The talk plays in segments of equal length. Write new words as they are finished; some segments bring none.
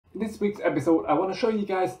this week's episode I want to show you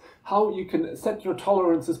guys how you can set your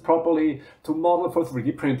tolerances properly to model for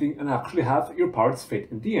 3D printing and actually have your parts fit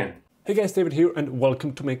in the end. Hey guys, David here and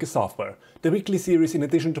welcome to Make a Software, the weekly series in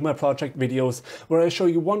addition to my project videos where I show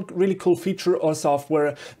you one really cool feature or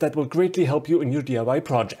software that will greatly help you in your DIY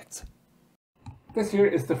projects. This here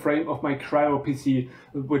is the frame of my Cryo PC,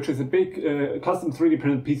 which is a big custom 3D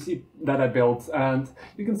printed PC that I built, and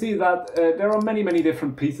you can see that there are many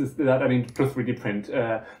different pieces that I need to 3D print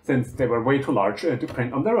since they were way too large to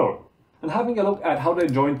print on their own. And having a look at how they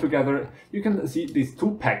join together, you can see these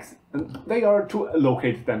two pegs, and they are to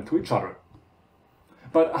locate them to each other.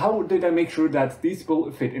 But how did I make sure that these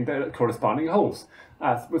will fit in the corresponding holes?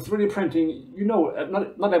 As with 3D printing, you know,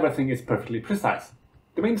 not everything is perfectly precise.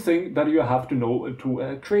 The main thing that you have to know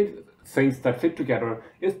to create things that fit together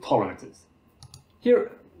is tolerances.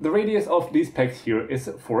 Here, the radius of these pegs here is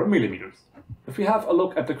 4 millimeters. If we have a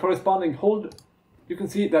look at the corresponding hole, you can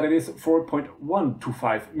see that it is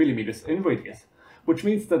 4.125 millimeters in radius, which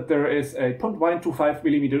means that there is a 0.125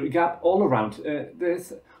 millimeter gap all around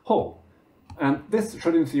this hole. And this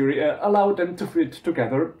should in theory allow them to fit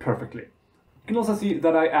together perfectly. You can also see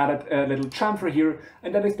that I added a little chamfer here,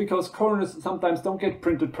 and that is because corners sometimes don't get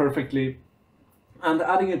printed perfectly. And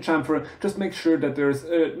adding a chamfer just makes sure that there's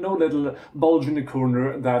no little bulge in the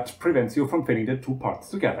corner that prevents you from fitting the two parts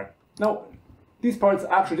together. Now, these parts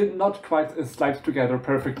actually did not quite slide together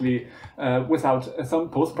perfectly without some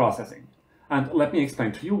post-processing. And let me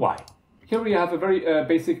explain to you why. Here we have a very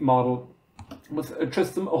basic model with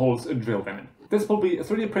just some holes drilled in it. This will be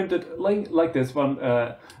 3D printed like this one,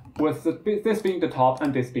 with this being the top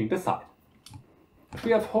and this being the side. If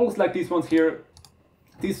we have holes like these ones here,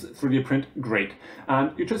 these 3D print great,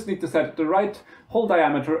 and you just need to set the right hole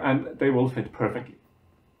diameter and they will fit perfectly.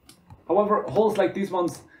 However, holes like these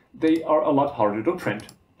ones, they are a lot harder to print.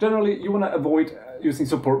 Generally, you want to avoid using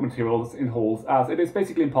support materials in holes, as it is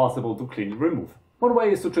basically impossible to cleanly remove. One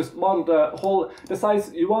way is to just model the hole the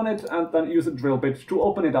size you want it and then use a drill bit to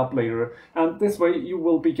open it up later, and this way you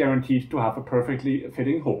will be guaranteed to have a perfectly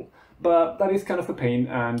fitting hole. But that is kind of a pain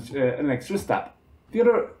and an extra step. The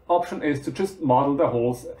other option is to just model the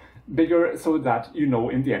holes bigger so that you know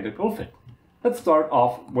in the end it will fit. Let's start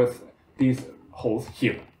off with these holes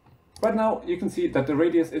here. Right now you can see that the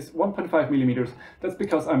radius is 1.5 millimeters. That's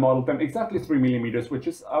because I modeled them exactly 3 millimeters, which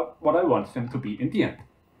is what I want them to be in the end.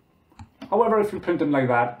 However, if you print them like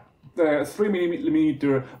that, the 3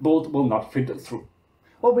 millimeter bolt will not fit through.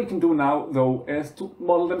 What we can do now, though, is to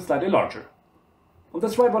model them slightly larger. On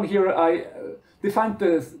this right one here, I defined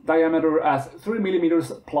this diameter as 3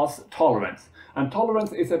 millimeters plus tolerance. And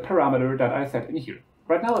tolerance is a parameter that I set in here.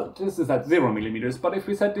 Right now, this is at 0 millimeters, but if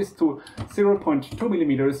we set this to 0.2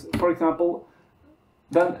 millimeters, for example,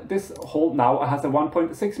 then this hole now has a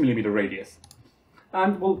 1.6 millimeter radius,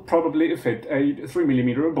 and will probably fit a 3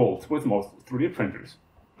 millimeter bolt with most 3D printers.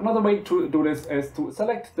 Another way to do this is to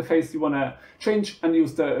select the face you want to change and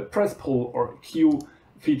use the press pull or Q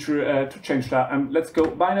feature to change that, and let's go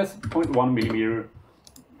minus 0.1 millimeter,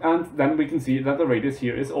 and then we can see that the radius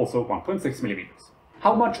here is also 1.6 millimeters.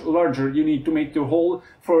 How much larger you need to make your hole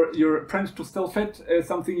for your print to still fit is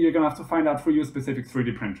something you're going to have to find out for your specific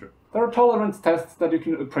 3D printer. There are tolerance tests that you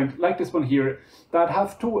can print, like this one here, that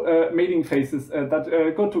have two mating faces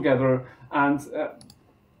that go together, and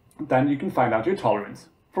then you can find out your tolerance.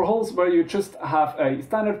 For holes where you just have a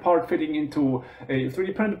standard part fitting into a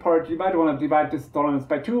 3D printed part, you might want to divide this tolerance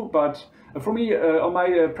by 2, but for me, on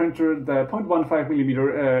my printer, the 0.15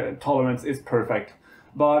 millimeter tolerance is perfect.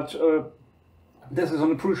 But this is on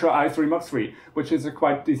the Prusa i3 Mark III, which is a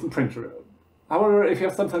quite decent printer. However, if you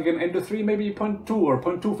have something like an Ender 3, maybe 0.2 or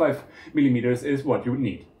 0.25 millimeters is what you would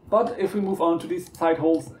need. But if we move on to these side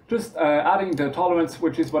holes, just adding the tolerance,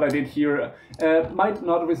 which is what I did here, might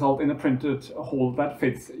not result in a printed hole that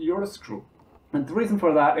fits your screw. And the reason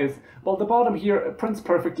for that is, well, the bottom here prints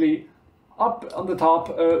perfectly. Up on the top,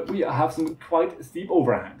 we have some quite steep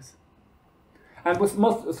overhangs. And with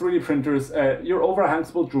most 3D printers, your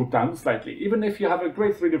overhangs will droop down slightly. Even if you have a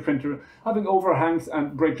great 3D printer, having overhangs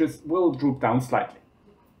and bridges will droop down slightly.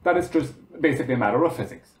 That is just basically a matter of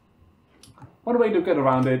physics. One way to get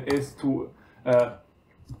around it is to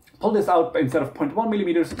pull this out. Instead of 0.1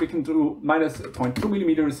 millimeters, we can do minus 0.2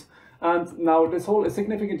 millimeters. And now this hole is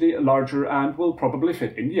significantly larger and will probably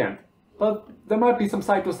fit in the end. But there might be some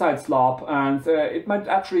side-to-side slop, and it might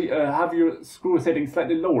actually have your screw sitting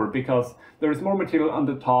slightly lower because there is more material on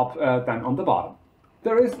the top than on the bottom.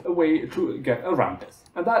 There is a way to get around this,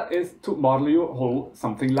 and that is to model your hole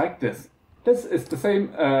something like this. This is the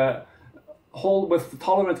same hole with the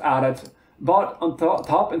tolerance added, but on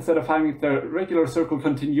top, instead of having the regular circle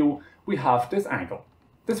continue, we have this angle.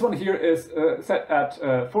 This one here is set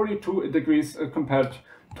at 42 degrees compared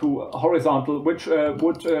to horizontal, which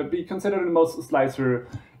would be considered in most slicer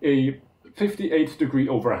a 58-degree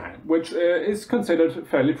overhang, which is considered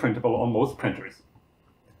fairly printable on most printers.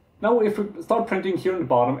 Now if we start printing here in the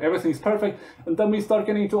bottom, everything's perfect, and then we start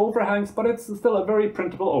getting into overhangs, but it's still a very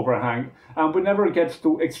printable overhang, and we never get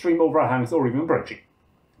to extreme overhangs or even birching.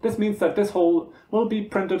 This means that this hole will be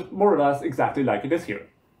printed more or less exactly like it is here.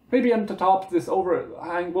 Maybe at the top this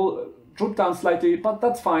overhang will droop down slightly, but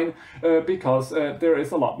that's fine because there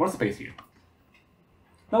is a lot more space here.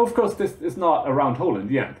 Now of course this is not a round hole in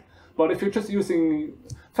the end, but if you're just using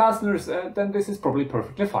fasteners, then this is probably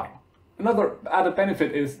perfectly fine. Another added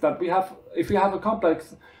benefit is that if we have a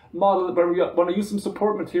complex model where we want to use some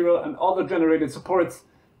support material and other generated supports,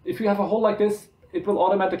 if you have a hole like this, it will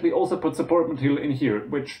automatically also put support material in here,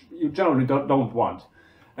 which you generally don't want.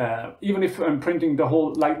 Even if I'm printing the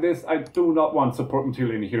hole like this, I do not want support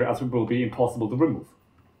material in here, as it will be impossible to remove.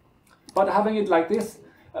 But having it like this,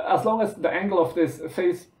 as long as the angle of this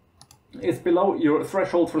face is below your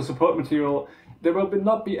threshold for support material, there will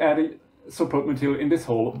not be any support material in this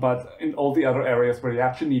hole, but in all the other areas where you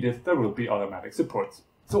actually need it, there will be automatic supports.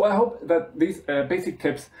 So I hope that these basic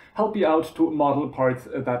tips help you out to model parts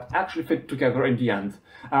that actually fit together in the end,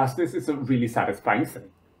 as this is a really satisfying thing.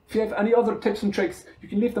 If you have any other tips and tricks, you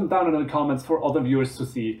can leave them down in the comments for other viewers to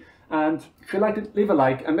see. And if you liked it, leave a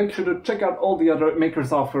like and make sure to check out all the other Maker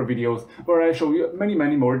software videos where I show you many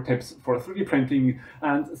more tips for 3D printing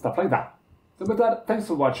and stuff like that. So with that, thanks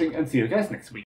for watching and see you guys next week.